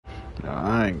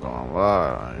I ain't gonna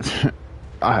lie.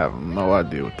 I have no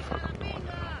idea what the fuck I'm doing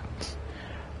now.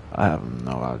 I have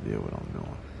no idea what I'm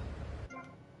doing.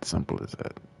 Simple as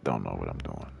that. Don't know what I'm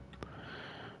doing.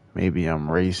 Maybe I'm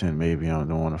racing. Maybe I'm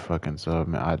doing a fucking sub.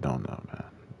 Man, I don't know, man.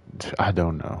 I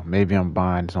don't know. Maybe I'm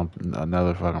buying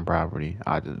another fucking property.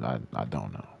 I don't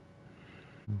know.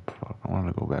 Fuck, I want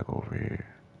to go back over here.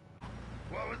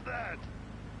 What was that?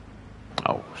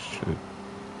 Oh shit,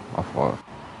 my fault.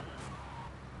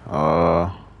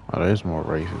 Oh, there's more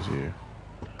races here.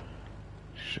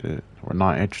 Shit, we're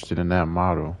not interested in that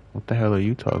model. What the hell are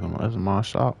you talking about? That's my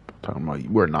shop. Talking about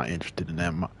we're not interested in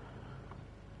that model.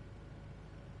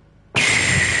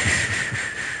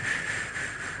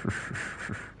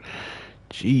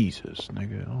 Jesus,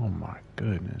 nigga. Oh my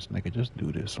goodness, nigga. Just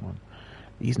do this one.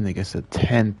 These niggas said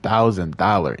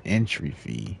 $10,000 entry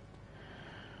fee.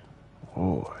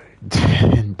 Boy,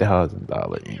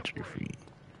 $10,000 entry fee.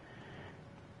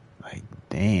 Like,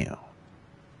 damn.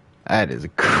 That is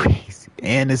crazy.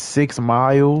 And it's 6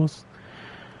 miles.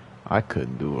 I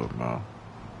couldn't do it, bro.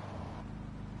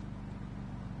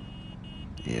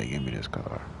 Yeah, give me this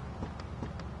car.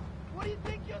 What do you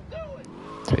think you're doing?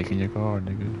 Taking your car,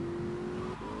 nigga.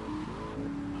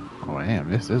 Oh,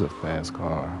 damn, this is a fast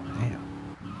car. Damn.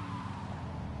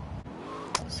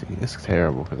 See, it's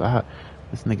terrible because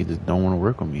this nigga just don't want to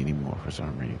work with me anymore for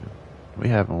some reason. We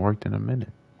haven't worked in a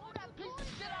minute.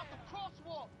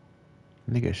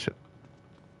 Nigga,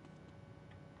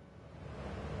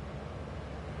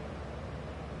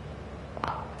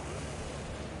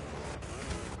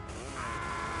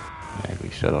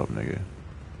 Nigga, shut up, nigga.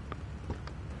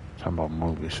 Talking about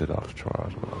moving shit off the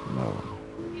trials. No.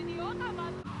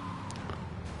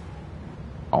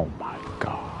 Oh my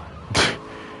god.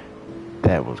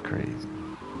 That was crazy.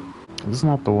 This is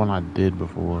not the one I did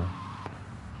before.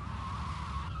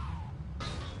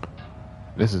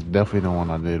 This is definitely the one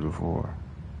I did before.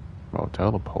 Bro,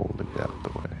 tell the pole to get out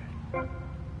the way.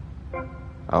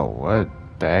 Oh, what?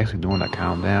 They're actually doing a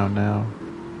countdown now?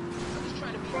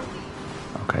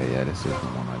 Okay, yeah, this is the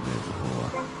one I did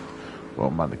before. Well,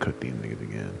 I'm about to cook these niggas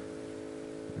again.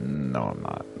 No, I'm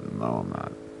not. No, I'm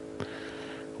not.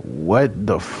 What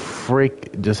the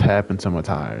frick just happened to my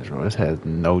tires, bro? This has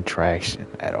no traction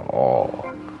at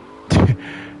all.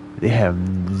 They have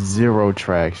 0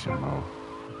 traction, bro.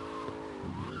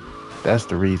 That's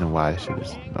the reason why this shit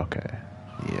is... Okay.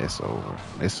 Yeah, it's over.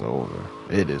 It's over.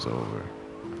 It is over.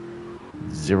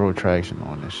 0 traction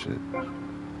on this shit.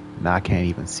 Now I can't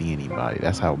even see anybody.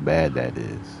 That's how bad that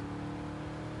is.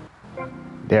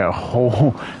 They're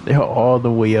all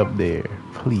the way up there.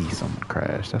 Please, someone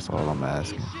crash. That's all I'm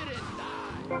asking.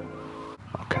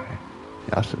 Okay.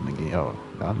 Y'all shouldn't get... Y'all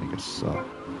niggas suck.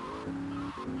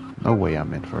 No way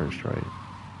I'm in first, right?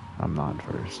 I'm not in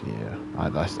first. Yeah.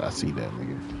 I see that,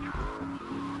 nigga.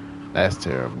 That's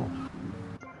terrible.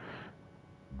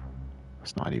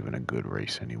 It's not even a good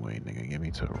race anyway, nigga. Get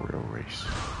me to a real race.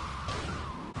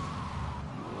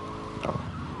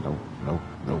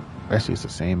 Nope. Actually, it's the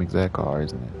same exact car,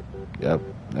 isn't it? Yep.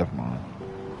 Never mind.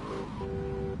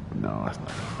 No, that's not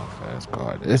even a fast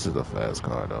car. This is a fast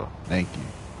car, though. Thank you.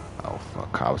 Oh,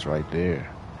 fuck. Cops right there.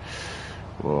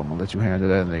 Well, I'm gonna let you handle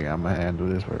that, nigga. I'm gonna handle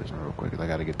this person real quick, because I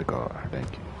gotta get the car. Thank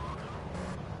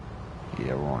you.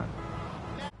 Yeah, run.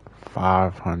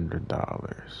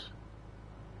 $500.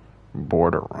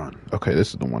 Border run. Okay,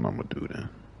 this is the one I'm gonna do then.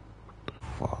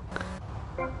 Fuck.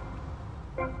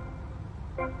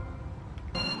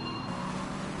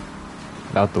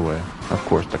 Out the way. Of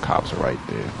course, the cops are right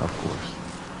there. Of course.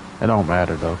 It don't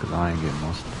matter though, because I ain't getting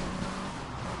no stuff.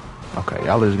 Okay,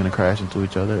 y'all are just gonna crash into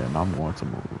each other, and I'm going to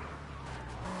move.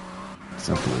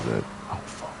 Simple as that. Oh,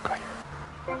 fuck.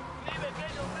 Oh,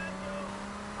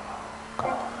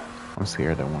 God. I'm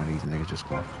scared that one of these niggas just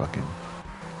gonna fucking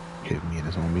hit me and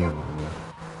it's gonna be over with.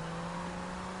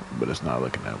 But it's not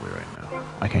looking that way right now.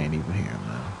 I can't even hear him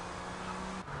now.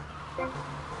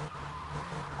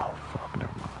 Oh, fuck,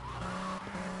 never mind.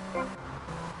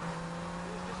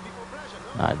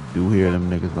 I do hear them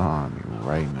niggas behind me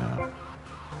right now.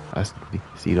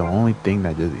 See, the only thing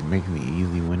that just makes me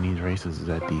easily win these races is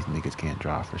that these niggas can't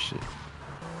drive for shit.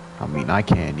 I mean, I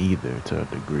can't either to a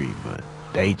degree, but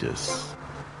they just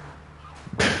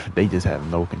have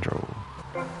no control.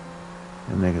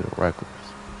 Them niggas are reckless.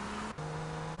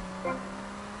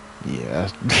 Yeah,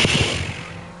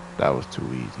 that was too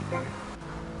easy, nigga.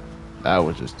 That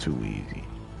was just too easy.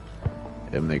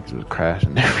 Them niggas was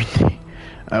crashing everything.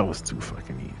 That was too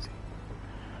fucking easy.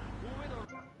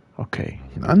 Okay,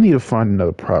 I need to find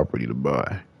another property to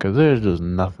buy, because there's just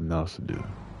nothing else to do.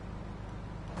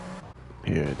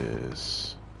 Here it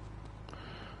is.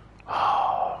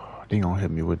 Oh, They gonna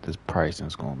hit me with this price and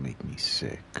it's gonna make me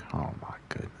sick. Oh my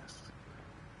goodness.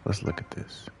 Let's look at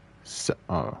this.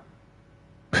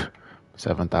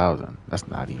 7,000. That's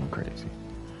not even crazy.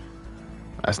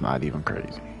 That's not even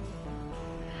crazy.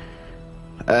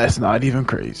 That's not even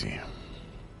crazy.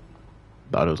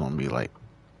 Thought it was gonna be like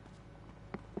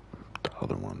the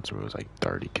other ones where it was like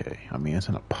 30K. I mean, it's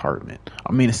an apartment.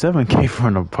 I mean, 7K for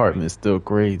an apartment is still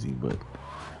crazy, but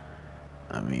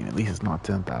I mean, at least it's not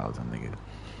 10,000, nigga.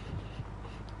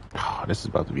 Oh, this is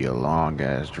about to be a long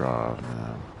ass drive,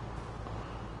 man.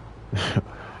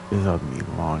 This is about to be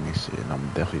long as shit, and I'm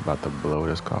definitely about to blow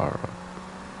this car up.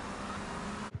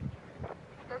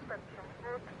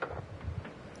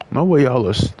 No way y'all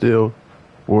are still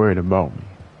worried about me.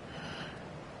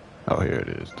 Oh, here it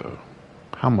is, though.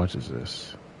 How much is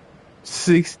this?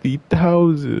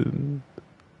 60,000.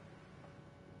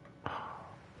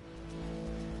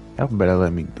 Y'all better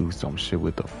let me do some shit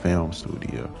with the film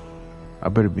studio. I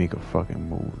better make a fucking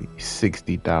movie.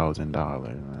 $60,000,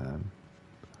 man.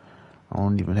 I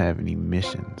don't even have any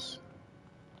missions.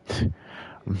 I'm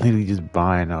literally just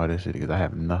buying all this shit because I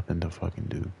have nothing to fucking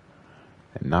do.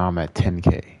 And now I'm at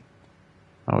 10K.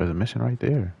 Oh, there's a mission right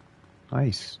there.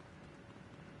 Nice.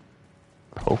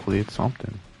 Hopefully it's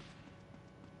something.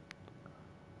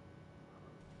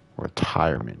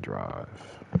 Retirement drive.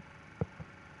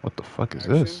 What the fuck is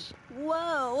this?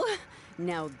 Whoa!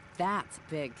 Now that's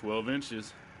big. 12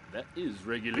 inches. That is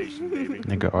regulation, baby.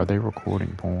 Nigga, are they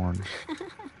recording porn?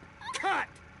 Cut!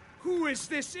 Who is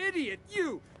this idiot?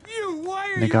 You!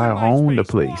 Why are Nigga, you I in my own the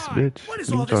space? place, Why? bitch. What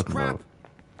is What are all you this talking crap? about?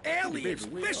 Aliens,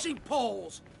 Baby, we fishing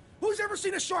poles. Who's ever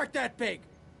seen a shark that big?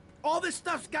 All this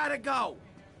stuff's gotta go.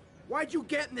 Why'd you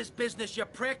get in this business, you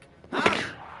prick? Huh?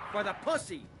 For the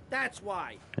pussy. That's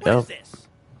why. What is this?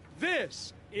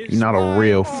 This is You're not a my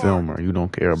real art. filmer. You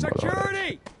don't care about all that.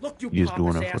 Security! Look, you You're just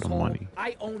doing pompous it for the asshole. money.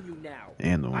 I own you now.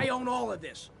 And the I own all of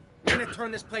this. I'm gonna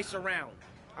turn this place around.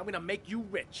 I'm gonna make you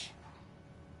rich.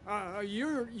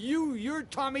 You're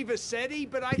Tommy Vassetti,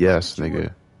 but I Yes, thought that you nigga.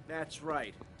 were... That's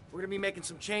right. We're gonna be making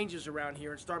some changes around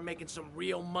here and start making some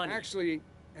real money. Actually,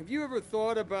 have you ever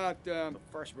thought about, But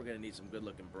first we're gonna need some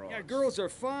good-looking broads. yeah, girls are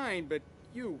fine, but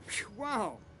you,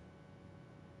 wow.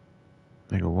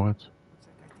 Nigga, what?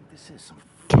 I think this is some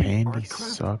Candy art crap.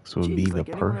 sucks would Jeez, be the like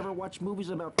anyone perfect. ever watch movies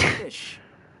about fish?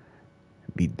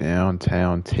 Be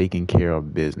downtown taking care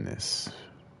of business.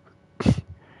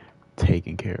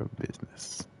 Taking care of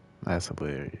business. That's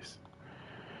hilarious.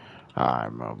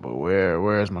 Alright, bro, but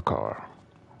where's my car?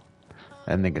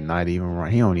 That nigga not even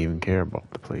right. He don't even care about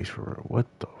the place for real. What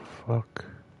the fuck?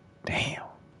 Damn.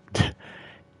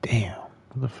 Damn.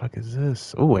 What the fuck is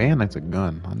this? Oh, and it's a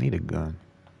gun. I need a gun.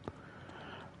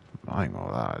 I ain't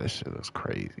gonna lie, this shit looks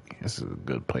crazy. This is a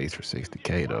good place for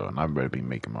 60K though, and I better be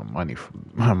making my money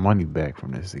back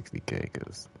from this 60K,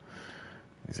 cause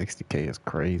 60K is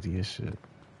crazy as shit.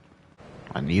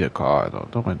 I need a car though.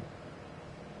 Don't.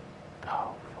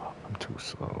 Oh fuck, I'm too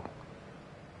slow.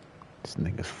 This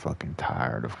nigga's fucking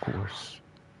tired, of course.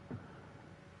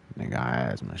 Nigga,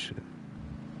 I asthma shit.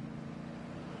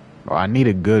 Bro, I need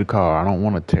a good car. I don't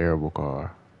want a terrible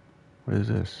car. What is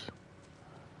this?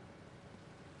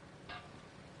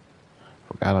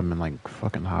 Forgot I'm in like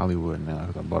fucking Hollywood now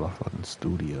because I bought a fucking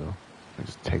studio. I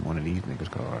just take one of these niggas'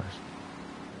 cars.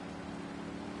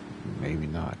 Maybe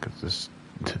not, cause this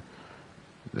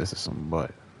is some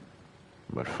butt.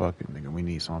 But fuck it, nigga, we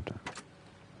need something.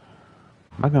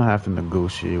 I'm not gonna have to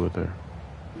negotiate with her.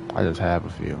 I just have a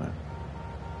feeling.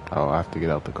 Oh, I have to get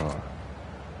out the car.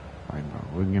 I know.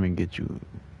 We're gonna get you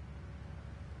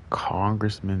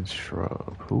Congressman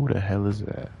Shrub. Who the hell is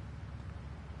that?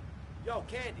 Yo,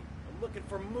 Candy, I'm looking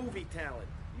for movie talent.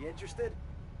 You interested?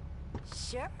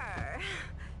 Sure.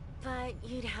 But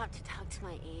you'd have to talk to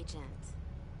my agent.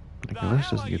 Nigga, let's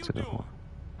just get to the point.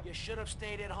 You should have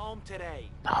stayed at home today.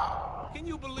 Can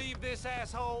you believe this,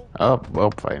 asshole? Oh,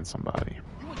 well, fighting somebody.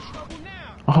 You in trouble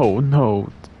now. Oh no,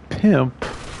 pimp.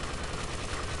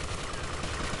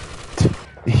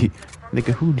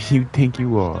 Nigga, who do you think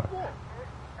you are?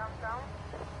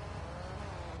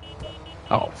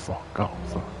 Oh fuck, oh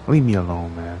fuck. Leave me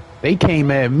alone, man. They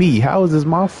came at me. How is this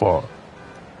my fault?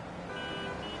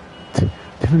 Them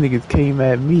niggas came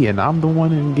at me and I'm the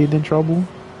one that getting in trouble?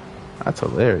 That's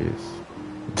hilarious.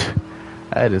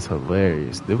 That is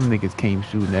hilarious. Them niggas came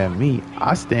shooting at me.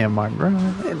 I stand my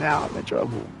ground and now I'm in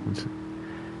trouble.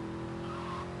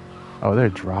 Oh, they're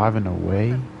driving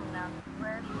away?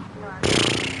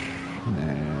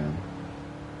 Man.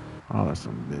 Oh, that's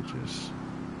some bitches.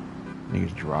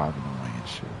 Niggas driving away and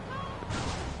shit.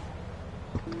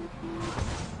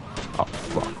 Oh,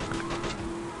 fuck.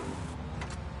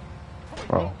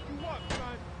 Bro.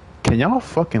 y'all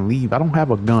fucking leave? I don't have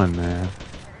a gun, man.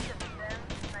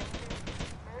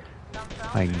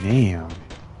 Like, damn.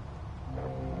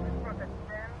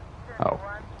 Oh,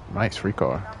 nice free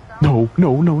car. No.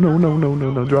 Drive.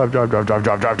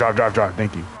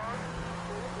 Thank you.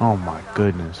 Oh my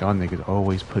goodness, y'all niggas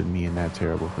always put me in that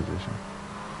terrible position.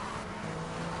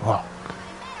 Fuck.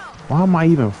 Why am I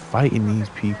even fighting these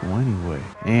people anyway?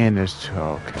 And there's two.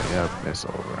 Okay, yep, it's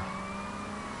over.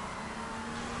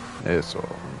 It's over,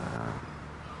 man.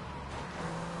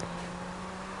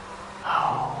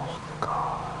 Oh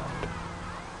God.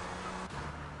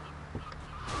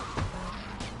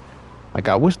 Like,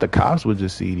 I wish the cops would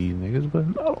just see these niggas, but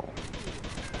no.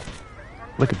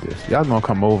 Look at this. Y'all gonna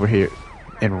come over here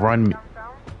and run me.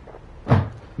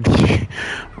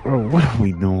 Bro, what are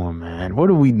we doing, man? What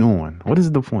are we doing? What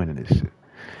is the point of this shit?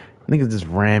 Niggas just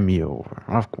ran me over.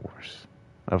 Of course.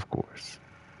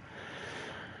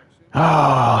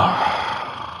 Ah.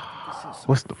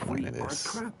 What's the point of this?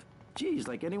 Crap. Jeez,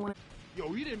 like anyone.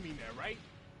 Yo, you didn't mean that, right?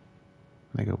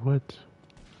 Nigga, what?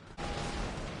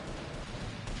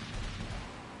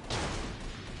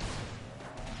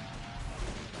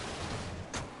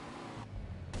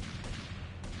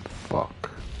 Fuck.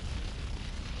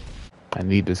 I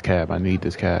need this cab.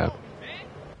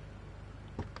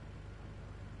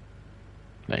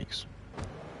 Thanks.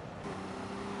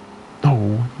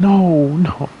 No,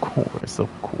 of course.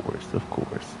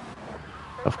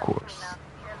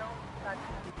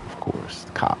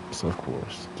 Cops, of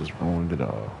course. Just ruined it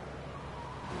all.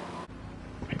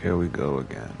 Here we go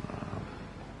again.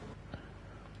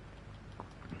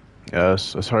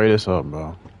 Yes, let's hurry this up,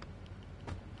 bro.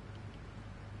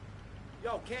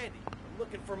 Yo, Candy, I'm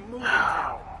looking for movie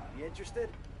talent. You interested?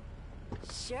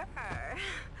 Sure.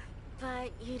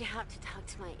 But you'd have to talk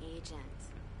to my agent.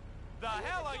 The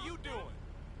hell are you doing?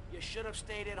 You should have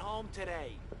stayed at home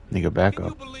today. Nigga, back Can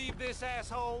you up. believe this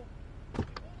asshole?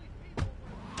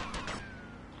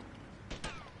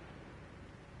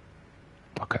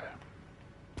 Okay.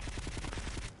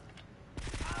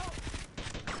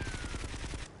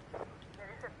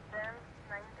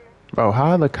 Bro,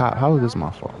 how is this my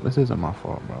fault? This isn't my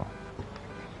fault, bro.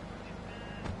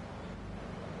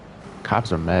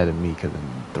 Cops are mad at me because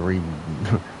three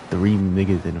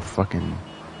niggas in a fucking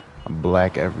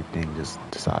black everything just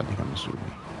decided to come and shoot me.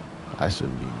 That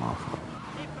shouldn't be my fault.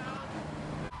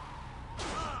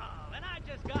 And I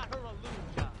just got her a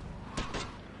lube job.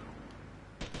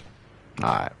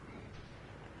 Alright.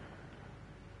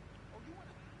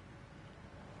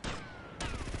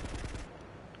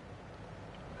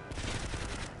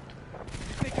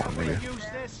 Nigga. Use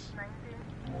this.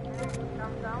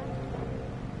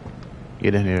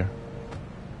 Get in here.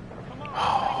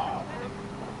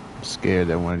 I'm scared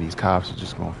that one of these cops is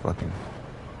just gonna fucking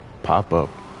pop up.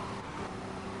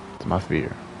 It's my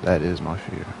fear. That is my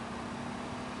fear.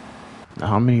 Now,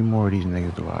 how many more of these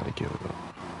niggas do I have to kill, though?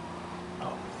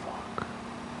 Oh, fuck.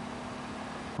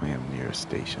 I am near a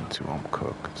station, too. I'm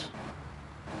cooked.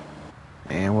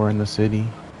 And we're in the city.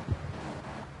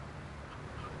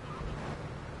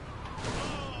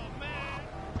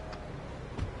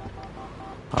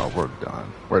 Oh, we're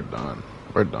done. We're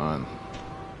done.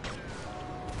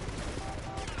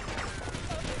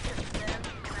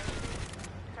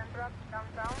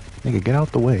 Nigga, get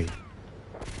out the way.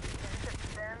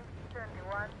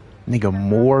 Nigga,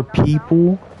 more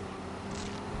people?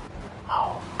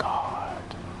 Oh, God.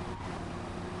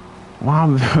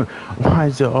 Why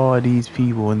is there all these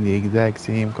people in the exact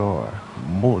same car?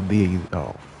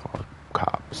 Oh, fuck.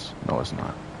 Cops. No, it's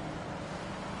not.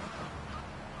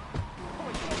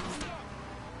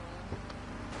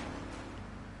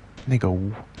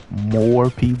 Nigga,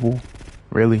 more people?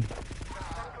 Really?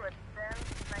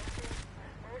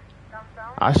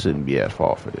 I shouldn't be at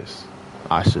fault for this.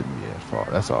 I shouldn't be at fault.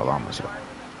 That's all I'm gonna say.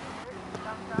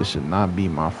 This should not be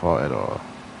my fault at all.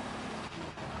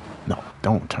 No,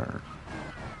 don't turn.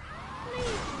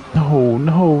 No.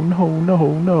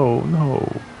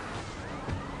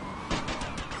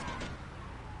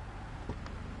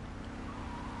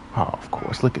 Oh, of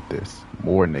course. Look at this.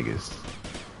 More niggas.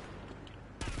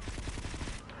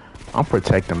 I'm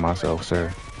protecting myself,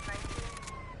 sir.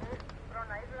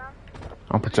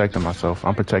 I'm protecting myself.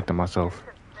 Okay.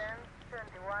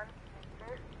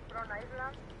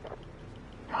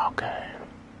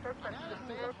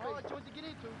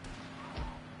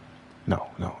 No.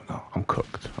 I'm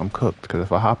cooked. Because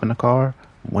if I hop in the car,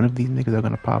 one of these niggas are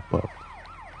going to pop up.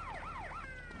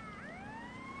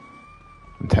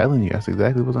 I'm telling you, that's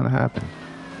exactly what's going to happen.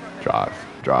 Drive.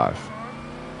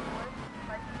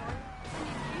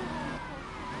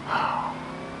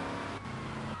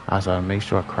 I just gotta make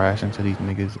sure I crash into these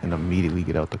niggas and immediately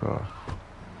get out the car.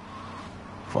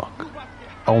 Fuck.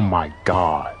 Oh my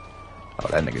god. Oh,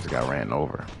 that nigga just got ran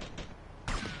over.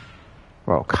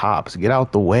 Bro, cops, get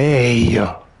out the way.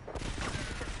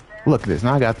 Look at this.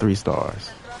 Now I got 3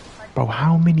 stars. Bro,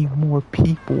 how many more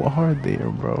people are there,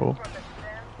 bro?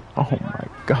 Oh my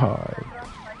god.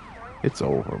 It's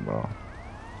over, bro.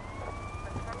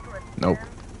 Nope.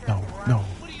 No, no.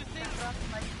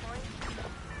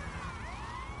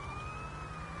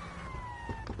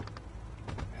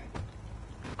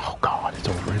 Oh god, it's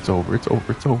over, it's over, it's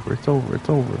over, it's over, it's over, it's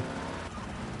over.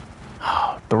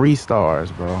 3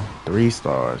 stars, bro. 3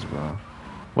 stars, bro.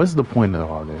 What's the point of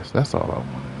all this? That's all I want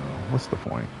to know. What's the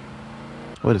point?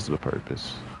 What is the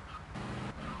purpose?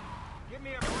 Give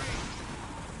me a break.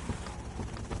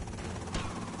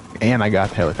 And I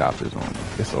got helicopters on me.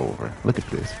 It's over. Look at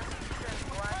this.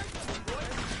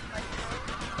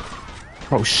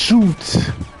 Bro, shoot!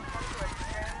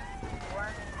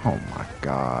 Oh my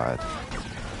god.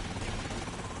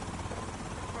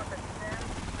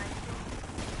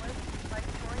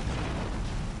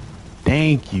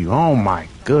 Thank you. Oh my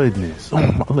goodness. Oh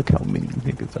my, look how many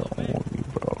niggas are on me,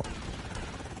 bro.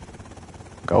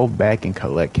 Go back and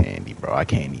collect candy, bro. I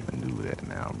can't even do that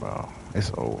now, bro.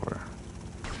 It's over.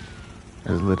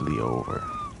 It's literally over.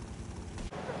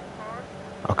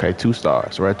 Okay, 2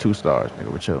 stars. We're at 2 stars,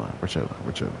 nigga. We're chilling. We're chilling.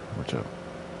 We're chilling. We're chilling.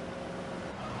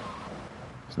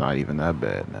 It's not even that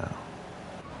bad now.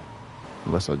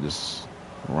 Unless I just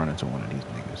run into one of these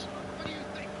niggas.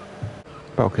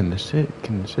 Bro, can the shit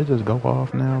just go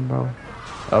off now, bro?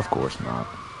 Of course not.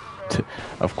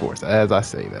 Of course, as I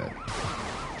say that.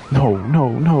 No, no,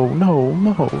 no, no,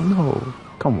 no, no.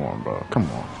 Come on, bro. Come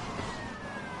on.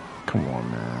 Come on,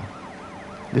 man.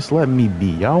 Just let me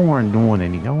be. Y'all weren't doing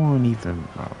any. Y'all weren't even.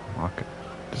 Oh, okay.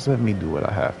 Just let me do what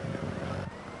I have to do, man.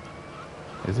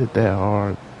 Is it that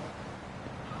hard?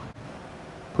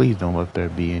 Please don't let there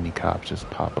be any cops just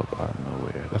pop up out of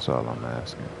nowhere. That's all I'm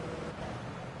asking.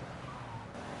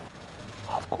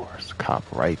 Of course, cop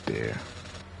right there.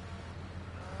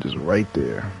 Just right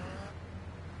there.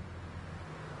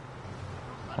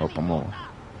 Hope I'm on.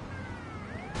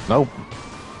 Nope.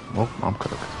 Nope, I'm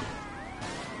cooked.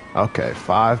 Okay,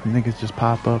 5 niggas just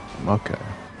pop up. Okay,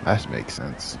 that makes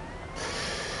sense.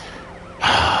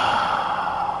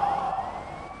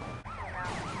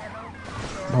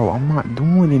 Bro, I'm not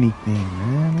doing anything,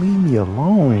 man. Leave me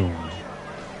alone.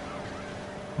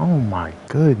 Oh my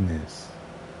goodness.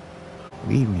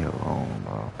 Leave me alone,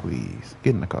 bro. Please.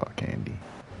 Get in the car, Candy.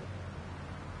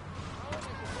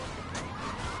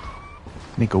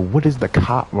 Nigga, what is the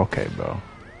cop? Okay, bro.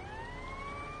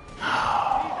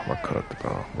 We're cooked,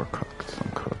 bro. We're cooked.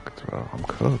 I'm cooked, bro. I'm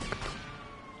cooked.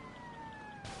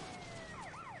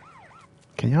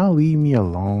 Can y'all leave me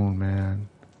alone, man?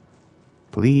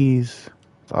 Please.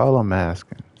 That's all I'm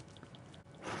asking.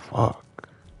 Fuck.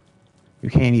 You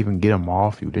can't even get them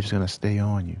off you. They're just gonna stay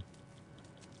on you.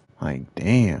 Like,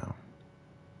 damn.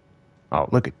 Oh,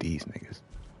 look at these niggas.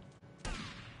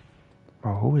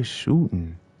 Bro, who is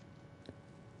shooting?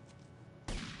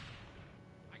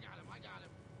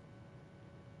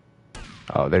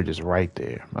 Oh, they're just right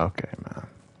there. Okay, man.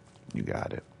 You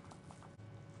got it.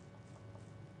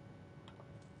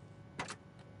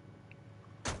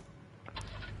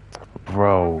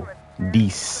 Bro, the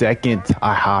second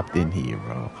I hopped in here,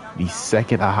 bro. The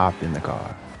second I hopped in the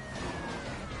car.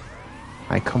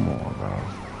 Like, come on, bro.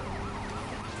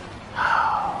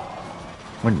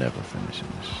 We're never finishing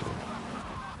this shit.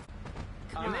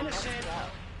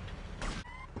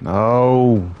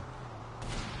 No.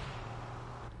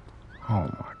 Oh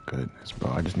my goodness,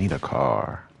 bro. I just need a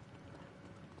car.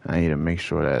 I need to make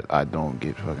sure that I don't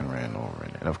get fucking ran over.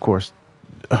 And of course,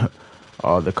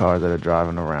 all the cars that are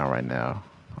driving around right now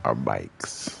are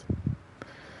bikes.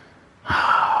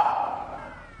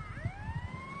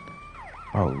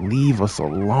 Bro, leave us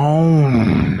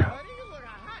alone.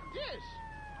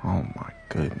 Oh my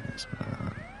goodness,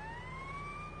 man.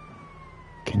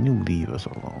 Can you leave us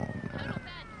alone, man?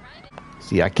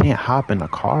 See, I can't hop in a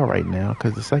car right now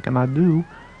because the second I do,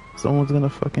 someone's gonna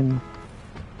fucking...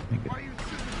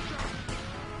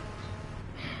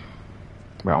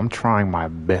 Bro, I'm trying my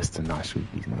best to not shoot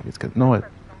these niggas. Cause, know what?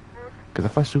 Because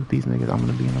if I shoot these niggas, I'm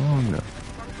gonna be in the wrong though.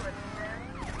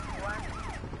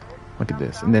 Look at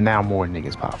this. And then now more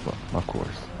niggas pop up, of course.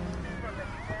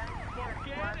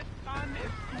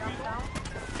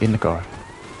 Get in the car.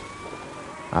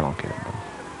 I don't care, bro.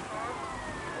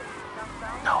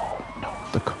 No,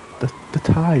 the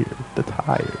tire, the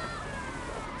tire.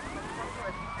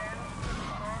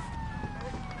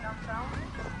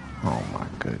 Oh my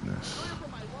goodness.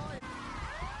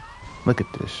 Look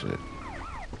at this shit.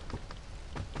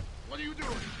 What are you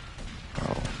doing?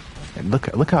 Bro. And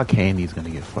look how Candy's gonna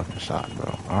get fucking shot,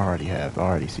 bro. I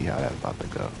already see how that's about to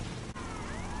go.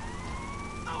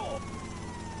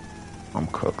 I'm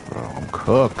cooked, bro. I'm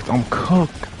cooked.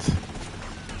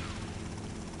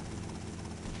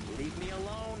 Leave me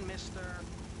alone, mister.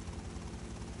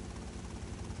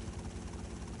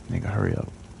 Nigga, hurry up.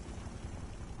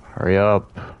 Hurry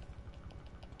up.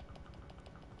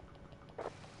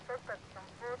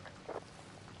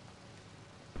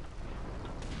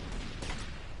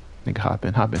 Nigga, hop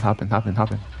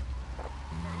in.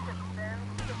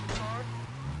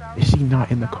 Is she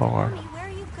not in the car? Mommy, where are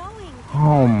you going?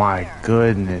 Oh my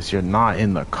goodness, you're not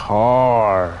in the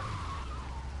car.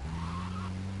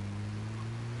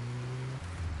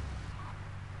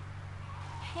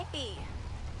 Hey.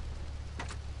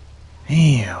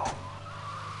 Damn.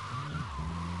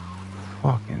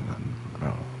 Fucking,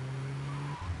 bro.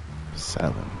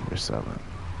 You're selling.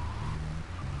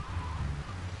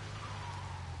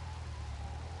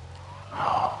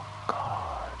 Oh,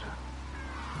 God.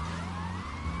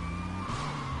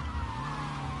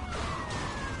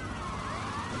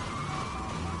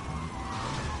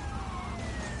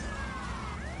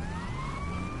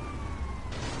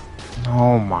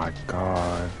 Oh, my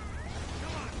God.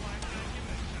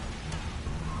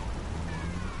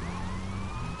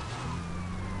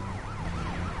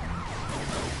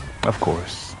 Of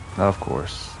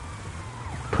course.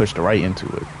 Pushed right into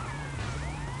it.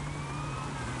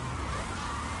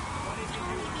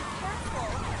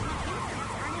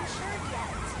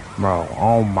 Bro,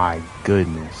 oh my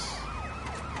goodness.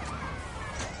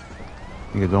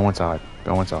 Nigga, go inside.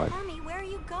 Mommy, where are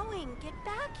you going? Get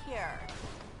back here.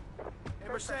 Hey,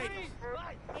 Mercedes.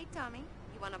 Hey, Tommy.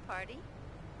 You want a party?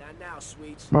 Not now,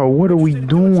 sweets. Bro, what are we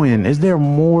doing? Is there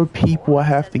more people I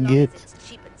have to get? It's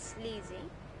cheap and sleazy.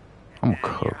 I'm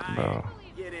cooked, bro.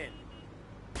 Get in.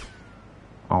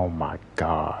 Oh my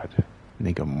God.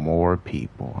 Nigga, more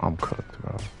people. I'm cooked,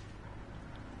 bro.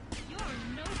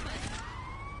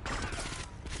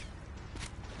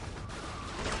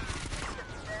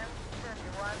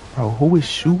 Bro, who is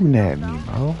shooting at me,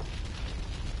 bro?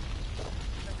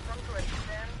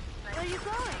 Where are you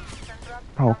going?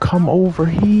 Bro, come over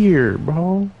here,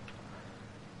 bro.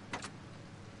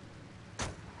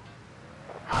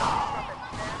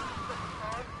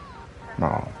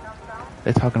 Bro,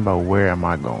 they're talking about where am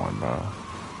I going, bro?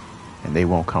 And they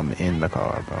won't come in the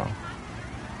car, bro.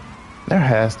 There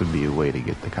has to be a way to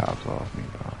get the cops off me,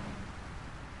 bro.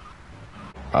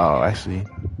 Oh, actually,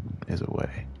 there's a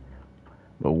way.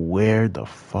 But where the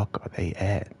fuck are they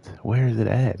at? Where is it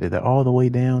at? They're all the way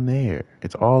down there.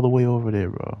 It's all the way over there,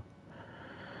 bro.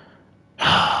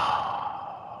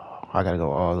 I gotta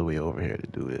go all the way over here to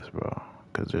do this, bro.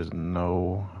 Because there's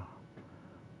no...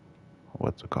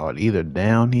 What's it called? Either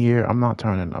down here... I'm not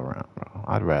turning around, bro.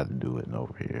 I'd rather do it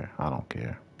over here. I don't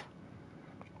care.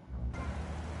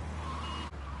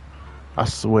 I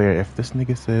swear, if this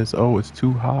nigga says, oh, it's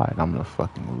too hot, I'm gonna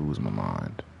fucking lose my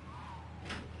mind.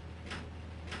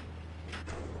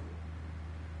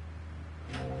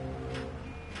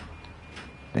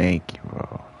 Thank you,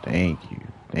 bro. Thank you.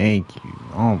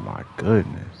 Oh my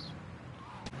goodness.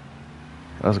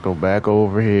 Let's go back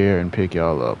over here and pick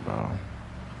y'all up, bro.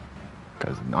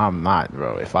 Cause I'm not,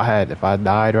 bro. If I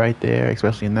died right there,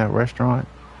 especially in that restaurant,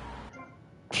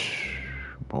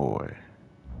 boy,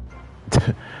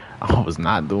 I was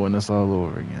not doing this all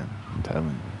over again. I'm telling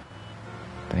you.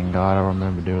 Thank God I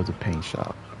remember there was a paint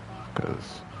shop.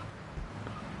 Cause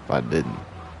if I didn't,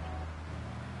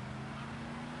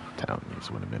 I'm telling you, this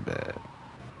would have been bad.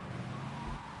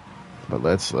 But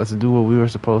let's do what we were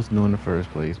supposed to do in the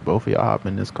first place. Both of y'all hop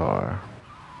in this car.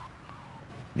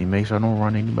 You make sure I don't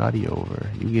run anybody over.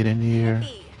 You get in here.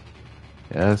 Hey.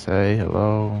 Yes, hey,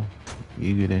 hello.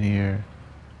 You get in here.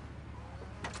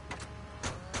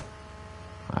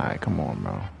 Alright, come on,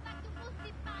 bro.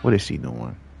 What is she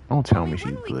doing? Don't tell me she's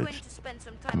When are we going glitched. to spend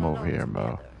some time Come over alone here,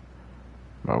 bro.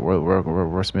 together? Bro,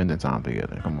 we're spending time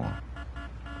together. Come on.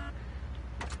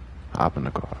 Hop in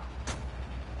the car.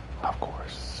 Of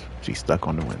course. She's stuck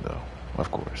on the window.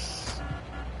 Of course.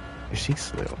 Is she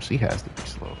slow? She has to be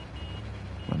slow.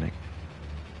 My nigga.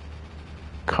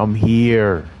 Come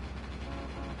here.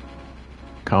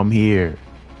 Come here.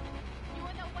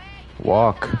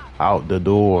 Walk out the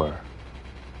door.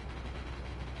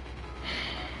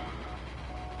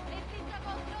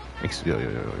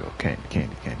 Yo.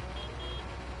 Candy.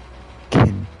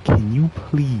 Can you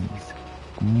please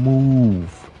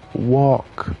move?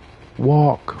 Walk.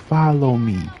 Follow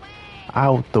me.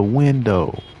 Out the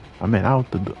window. I mean, out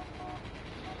the door.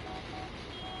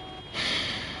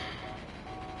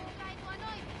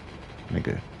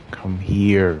 Nigga, come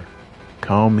here.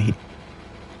 Come here.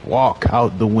 Walk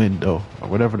out the window or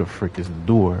whatever the frick is the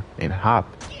door and hop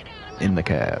in the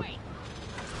cab.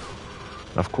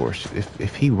 Of course,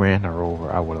 if he ran her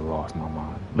over, I would have lost my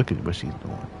mind. Look at what she's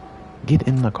doing. Get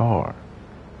in the car.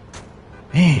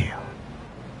 Damn.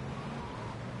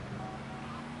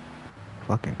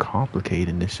 Fucking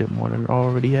complicating this shit more than it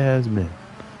already has been.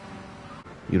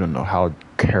 You don't know how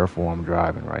careful I'm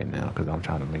driving right now because I'm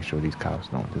trying to make sure these cops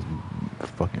don't just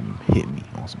fucking hit me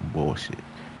on some bullshit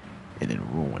and then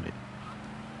ruin it.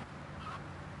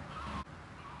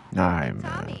 Alright,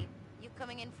 man. Tommy, you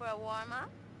coming in for a warm-up?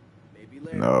 Maybe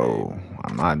later. No,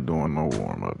 I'm not doing no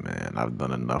warm-up, man. I've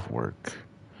done enough work.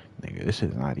 Nigga, this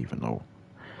is not even no...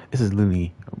 This is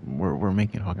literally... We're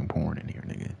making fucking porn in here,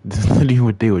 nigga. This is literally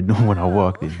what they were doing when I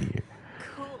walked in here.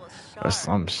 Cool, Or sure.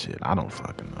 some shit. I don't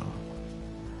fucking know.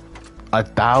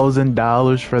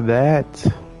 $1,000 for that?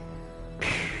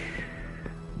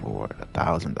 Boy,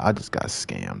 1,000. I just got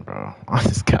scammed, bro. I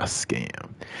just got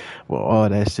scammed. Well, all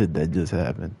that shit that just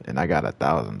happened, and I got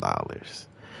 $1,000.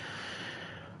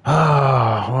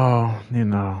 Oh, well, you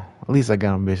know, at least I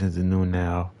got ambitions to do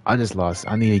now. I just lost.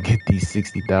 I need to get these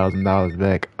 $60,000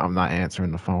 back. I'm not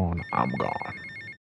answering the phone. I'm gone.